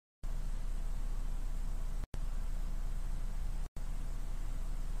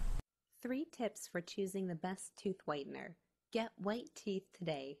3 tips for choosing the best tooth whitener. Get white teeth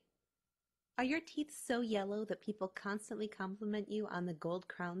today. Are your teeth so yellow that people constantly compliment you on the gold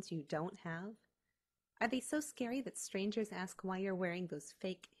crowns you don't have? Are they so scary that strangers ask why you're wearing those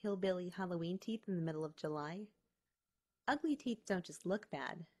fake hillbilly Halloween teeth in the middle of July? Ugly teeth don't just look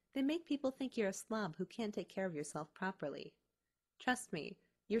bad. They make people think you're a slob who can't take care of yourself properly. Trust me,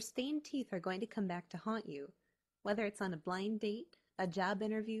 your stained teeth are going to come back to haunt you, whether it's on a blind date, a job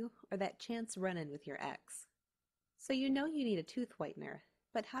interview, or that chance run-in with your ex. So you know you need a tooth whitener,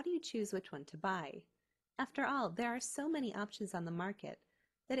 but how do you choose which one to buy? After all, there are so many options on the market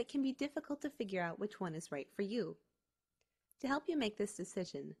that it can be difficult to figure out which one is right for you. To help you make this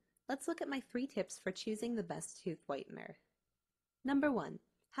decision, let's look at my 3 tips for choosing the best tooth whitener. Number 1.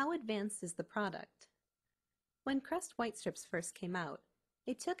 How advanced is the product? When Crest White Strips first came out,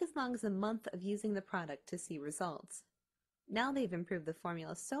 it took as long as a month of using the product to see results. Now they've improved the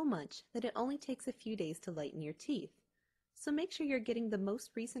formula so much that it only takes a few days to lighten your teeth, so make sure you're getting the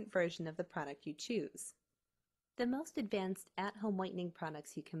most recent version of the product you choose. The most advanced at-home whitening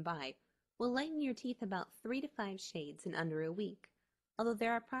products you can buy will lighten your teeth about 3 to 5 shades in under a week, although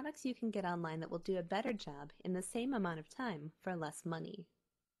there are products you can get online that will do a better job in the same amount of time for less money.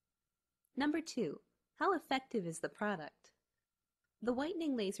 Number 2. How effective is the product? The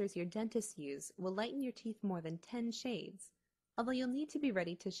whitening lasers your dentists use will lighten your teeth more than 10 shades, although you'll need to be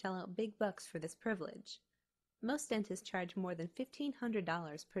ready to shell out big bucks for this privilege. Most dentists charge more than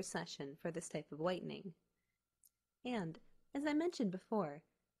 $1,500 per session for this type of whitening. And, as I mentioned before,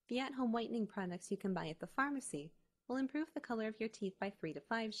 the at-home whitening products you can buy at the pharmacy will improve the color of your teeth by 3 to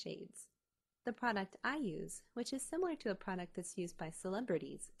 5 shades. The product I use, which is similar to a product that's used by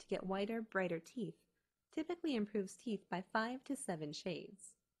celebrities to get whiter, brighter teeth, typically improves teeth by 5 to 7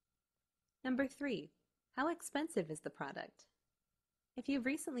 shades. Number 3. How expensive is the product? If you've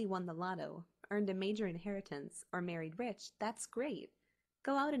recently won the lotto, earned a major inheritance, or married rich, that's great.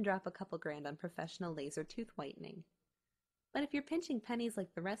 Go out and drop a couple grand on professional laser tooth whitening. But if you're pinching pennies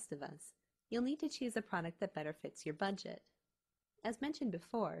like the rest of us, you'll need to choose a product that better fits your budget. As mentioned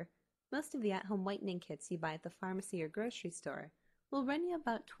before, most of the at-home whitening kits you buy at the pharmacy or grocery store will run you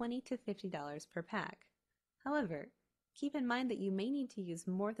about $20 to $50 per pack. However, keep in mind that you may need to use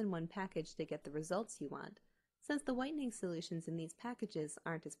more than one package to get the results you want, since the whitening solutions in these packages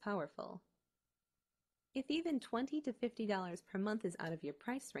aren't as powerful. If even $20 to $50 per month is out of your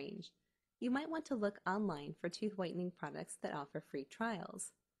price range, you might want to look online for tooth whitening products that offer free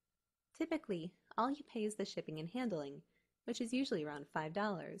trials. Typically, all you pay is the shipping and handling, which is usually around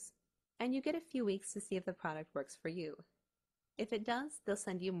 $5, and you get a few weeks to see if the product works for you. If it does, they'll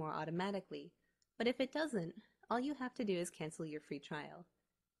send you more automatically, but if it doesn't, all you have to do is cancel your free trial.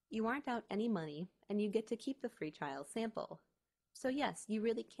 You aren't out any money, and you get to keep the free trial sample. So yes, you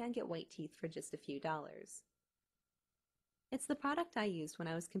really can get white teeth for just a few dollars. It's the product I used when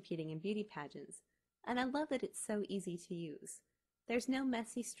I was competing in beauty pageants, and I love that it's so easy to use. There's no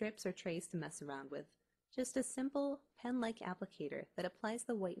messy strips or trays to mess around with, just a simple, pen-like applicator that applies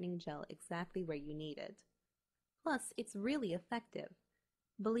the whitening gel exactly where you need it. Plus, it's really effective.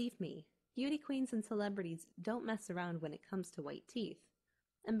 Believe me, beauty queens and celebrities don't mess around when it comes to white teeth.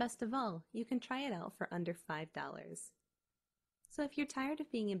 And best of all, you can try it out for under $5. So if you're tired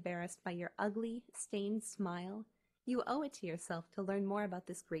of being embarrassed by your ugly, stained smile, you owe it to yourself to learn more about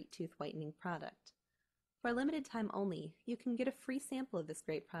this great tooth whitening product. For a limited time only, you can get a free sample of this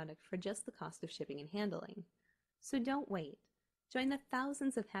great product for just the cost of shipping and handling. So don't wait. Join the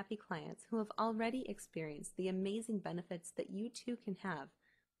thousands of happy clients who have already experienced the amazing benefits that you too can have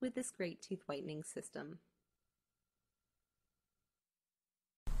with this great tooth whitening system.